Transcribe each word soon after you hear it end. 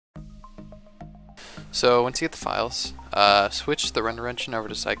So once you get the files, switch the render engine over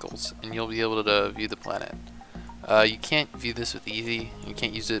to cycles and you'll be able to view the planet. You can't view this with Eevee. You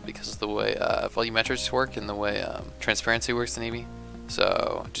can't use it because of the way volumetrics work and the way transparency works in Eevee.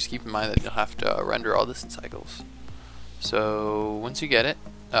 So just keep in mind that you'll have to render all this in cycles. So once you get it,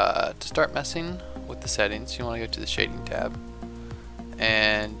 to start messing with the settings, you want to go to the shading tab.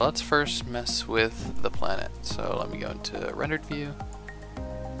 And let's first mess with the planet. So let me go into rendered view.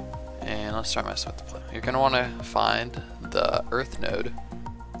 And let's start messing with the planet. You're going to want to find the Earth node,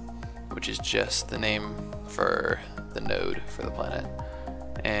 which is just the name for the node for the planet.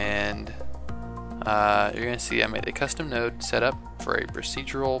 And you're going to see I made a custom node set up for a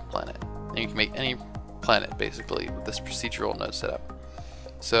procedural planet. And you can make any planet basically with this procedural node set up.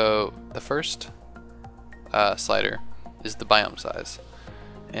 So the first slider is the biome size.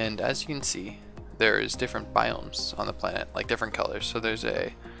 And as you can see, there's different biomes on the planet, like different colors. So there's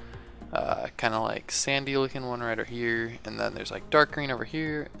a kind of like sandy looking one right over here, and then there's like dark green over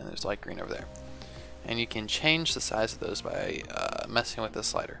here, and there's light green over there. And you can change the size of those by messing with the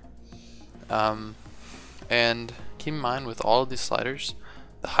slider. And keep in mind with all of these sliders,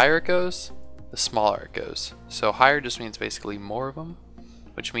 the higher it goes, the smaller it goes. So higher just means basically more of them,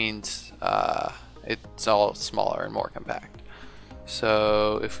 which means it's all smaller and more compact.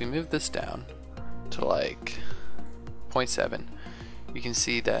 So if we move this down to like 0.7, you can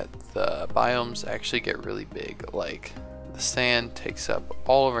see that the biomes actually get really big. Like the sand takes up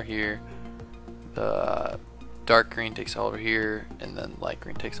all over here, the dark green takes all over here, and then light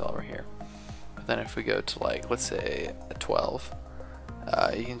green takes all over here. But then if we go to like, let's say a 12,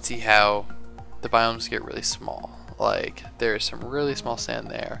 you can see how the biomes get really small. Like there's some really small sand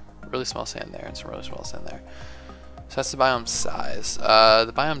there, really small sand there, and some really small sand there. So that's the biome size.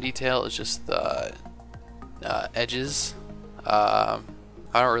 The biome detail is just the edges. I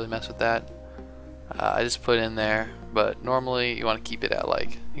don't really mess with that. I just put it in there, but normally you want to keep it at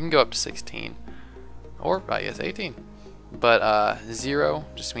like, you can go up to 16, or I guess 18. But 0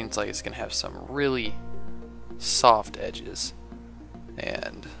 just means like it's gonna have some really soft edges,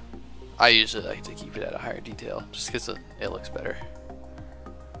 and I usually like to keep it at a higher detail just because it looks better.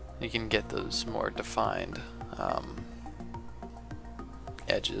 You can get those more defined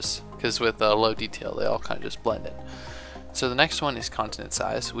edges, because with low detail they all kind of just blend in. So the next one is continent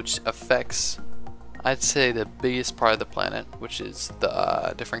size, which affects, I'd say, the biggest part of the planet, which is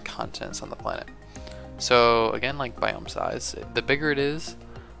the different continents on the planet. So again, like biome size, the bigger it is,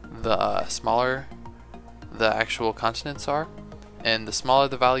 the smaller the actual continents are, and the smaller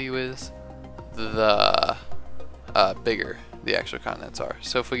the value is, the bigger the actual continents are.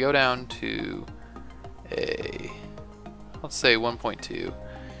 So if we go down to let's say 1.2, you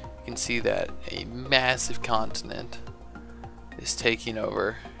can see that a massive continent is taking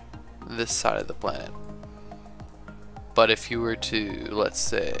over this side of the planet. But if you were to, let's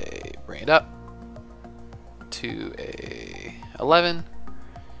say, bring it up to a 11, you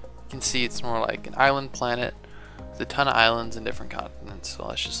can see it's more like an island planet with a ton of islands and different continents. So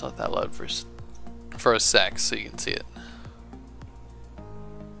let's just let that load for a sec so you can see it.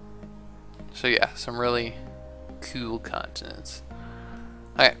 So yeah, some really cool continents.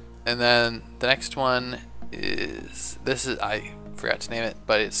 Okay, and then the next one is, I forgot to name it,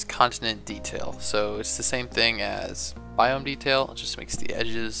 but it's continent detail. So it's the same thing as biome detail, it just makes the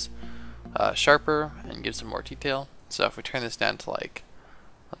edges sharper and gives them more detail. So if we turn this down to like,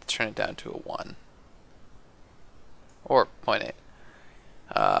 let's turn it down to a 1 or 0.8,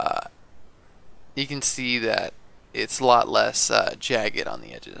 you can see that it's a lot less jagged on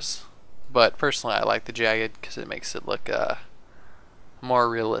the edges. But personally I like the jagged because it makes it look more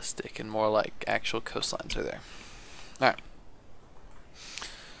realistic and more like actual coastlines are there. Alright.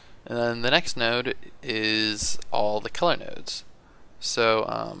 And then the next node is all the color nodes.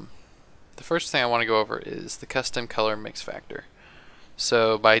 So the first thing I want to go over is the custom color mix factor.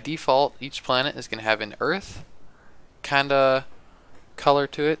 So by default, each planet is going to have an earth kinda color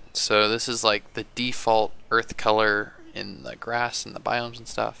to it. So this is like the default earth color in the grass and the biomes and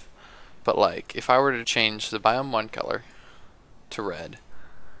stuff. But like if I were to change the biome 1 color to red,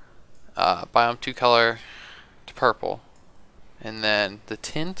 biome 2 color to purple, and then the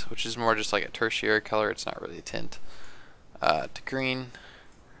tint, which is more just like a tertiary color, it's not really a tint, to green,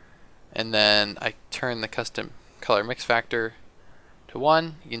 and then I turn the custom color mix factor to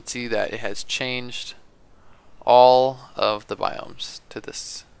 1, you can see that it has changed all of the biomes to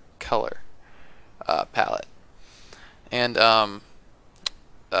this color palette. And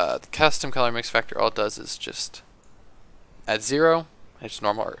the custom color mix factor, all it does is just at 0 it's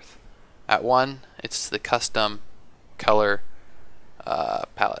normal earth, at 1 it's the custom color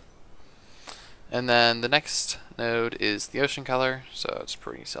palette, And then the next node is the ocean color, so it's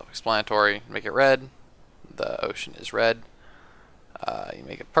pretty self-explanatory. Make it red, the ocean is red. You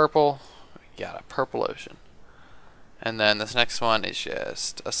make it purple, you got a purple ocean. And then this next one is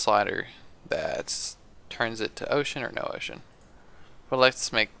just a slider that turns it to ocean or no ocean. But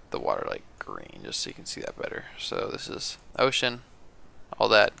let's make the water like green just so you can see that better. So this is ocean, all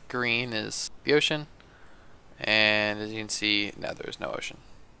that green is the ocean, and as you can see now there's no ocean.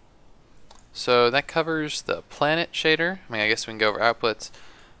 So that covers the planet shader. I mean, I guess we can go over outputs.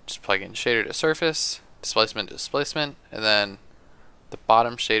 Just plug in shader to surface, displacement to displacement, and then the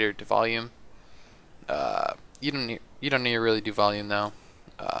bottom shader to volume. You don't need to really do volume though.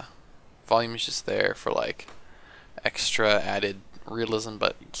 Volume is just there for like extra added realism,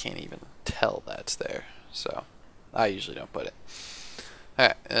 but you can't even tell that's there. So I usually don't put it.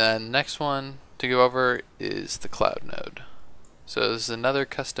 Alright, and the next one to go over is the cloud node. So this is another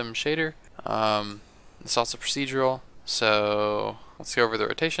custom shader. It's also procedural. So let's go over the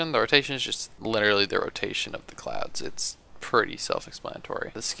rotation. The rotation is just literally the rotation of the clouds. It's pretty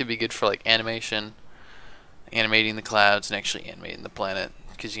self-explanatory. This could be good for like animation, animating the clouds and actually animating the planet,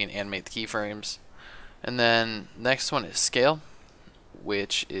 because you can animate the keyframes. And then next one is scale,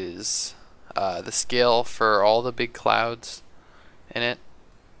 which is the scale for all the big clouds in it.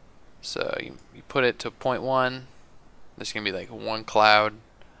 So you put it to 0.1, there's going to be like one cloud.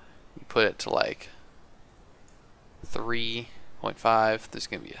 You put it to like 3.5, there's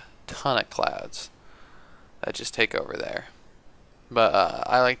going to be a ton of clouds that just take over there. But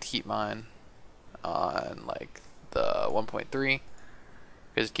I like to keep mine on like the 1.3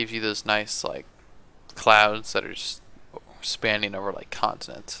 because it gives you those nice like clouds that are just spanning over like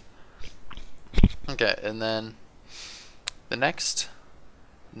continents. Okay, and then the next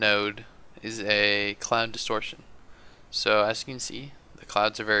node is a cloud distortion. So as you can see, the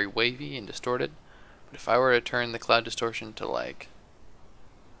clouds are very wavy and distorted, but if I were to turn the cloud distortion to like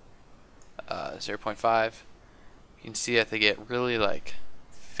 0.5, you can see that they get really like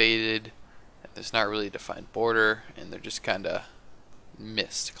faded, and there's not really a defined border, and they're just kind of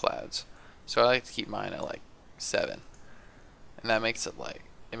mist clouds. So I like to keep mine at like 7, and that makes it like,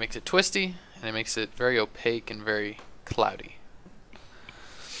 it makes it twisty, and it makes it very opaque and very cloudy.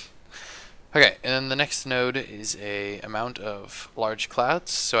 Okay, and then the next node is a amount of large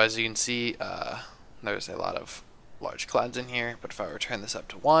clouds. So as you can see, there's a lot of large clouds in here, but if I were to turn this up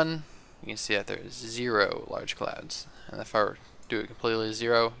to 1, you can see that there's 0 large clouds. And if I were to do it completely to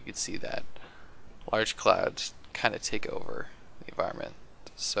 0, you can see that large clouds kind of take over the environment.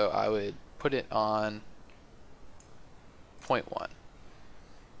 So I would put it on 0.1.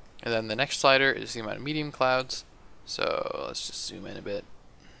 And then the next slider is the amount of medium clouds. So let's just zoom in a bit.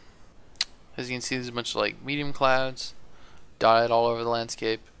 As you can see, there's a bunch of like medium clouds dotted all over the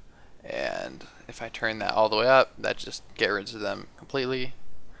landscape, and if I turn that all the way up, that just gets rid of them completely.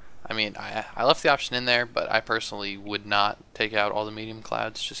 I mean, I left the option in there, but I personally would not take out all the medium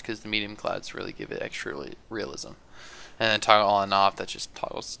clouds just because the medium clouds really give it extra realism. And then toggle on and off, that just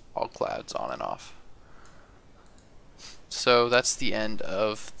toggles all clouds on and off. So that's the end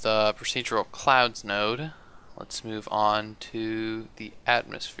of the procedural clouds node. Let's move on to the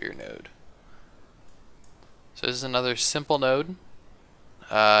atmosphere node. So this is another simple node.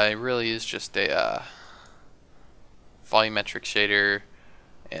 It really is just a volumetric shader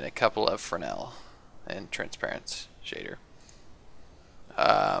and a couple of Fresnel and transparent shader.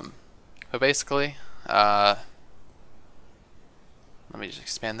 But basically, let me just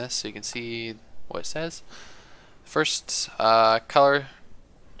expand this so you can see what it says. First color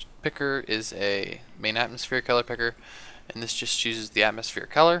picker is a main atmosphere color picker, and this just chooses the atmosphere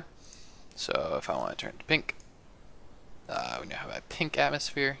color. So if I want to turn it to pink, we now have a pink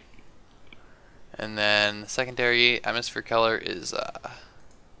atmosphere. And then the secondary atmosphere color is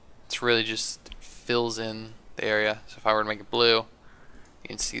it's really just fills in the area. So if I were to make it blue, you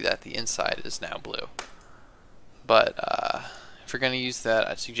can see that the inside is now blue. But if you're going to use that,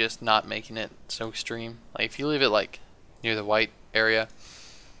 I suggest not making it so extreme. Like if you leave it like near the white area,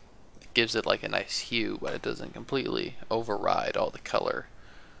 it gives it like a nice hue, but it doesn't completely override all the color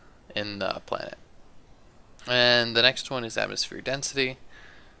in the planet. And the next one is atmosphere density.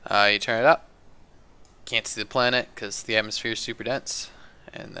 You turn it up, can't see the planet because the atmosphere is super dense,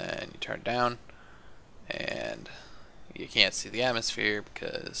 and then you turn it down and you can't see the atmosphere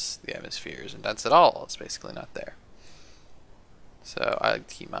because the atmosphere isn't dense at all. It's basically not there. So I like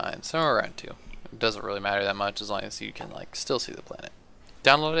to keep mine somewhere around 2. It doesn't really matter that much as long as you can like still see the planet.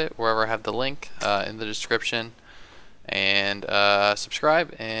 Download it wherever I have the link in the description, and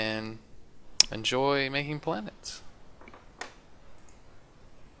subscribe and enjoy making planets.